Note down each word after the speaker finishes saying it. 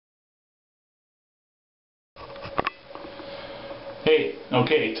Hey,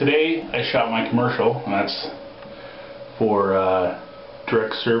 okay, today I shot my commercial, and that's for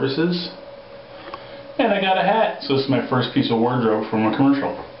direct services, and I got a hat, so this is my first piece of wardrobe from a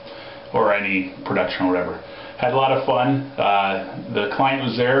commercial, or any production or whatever. Had a lot of fun. The client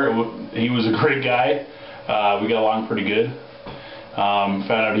was there. He was a great guy. We got along pretty good.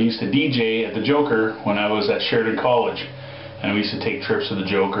 Found out he used to DJ at the Joker when I was at Sheridan College, and we used to take trips to the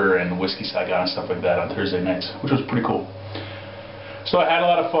Joker and Whiskey Saigon and stuff like that on Thursday nights, which was pretty cool. So I had a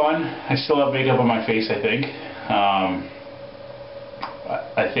lot of fun. I still have makeup on my face, I think. I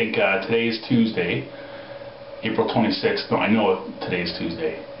think today is Tuesday, April 26th. No, I know today is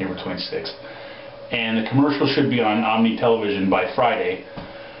Tuesday, April 26th. And the commercial should be on Omni Television by Friday.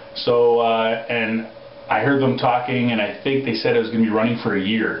 So, and I heard them talking, and I think they said it was going to be running for a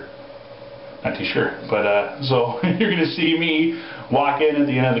year. Not too sure. But, so you're going to see me walk in at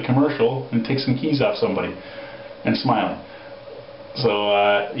the end of the commercial and take some keys off somebody and smiling. So,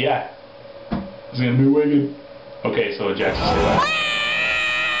 yeah, it's gonna be wicked. Okay, so Jackson, say that.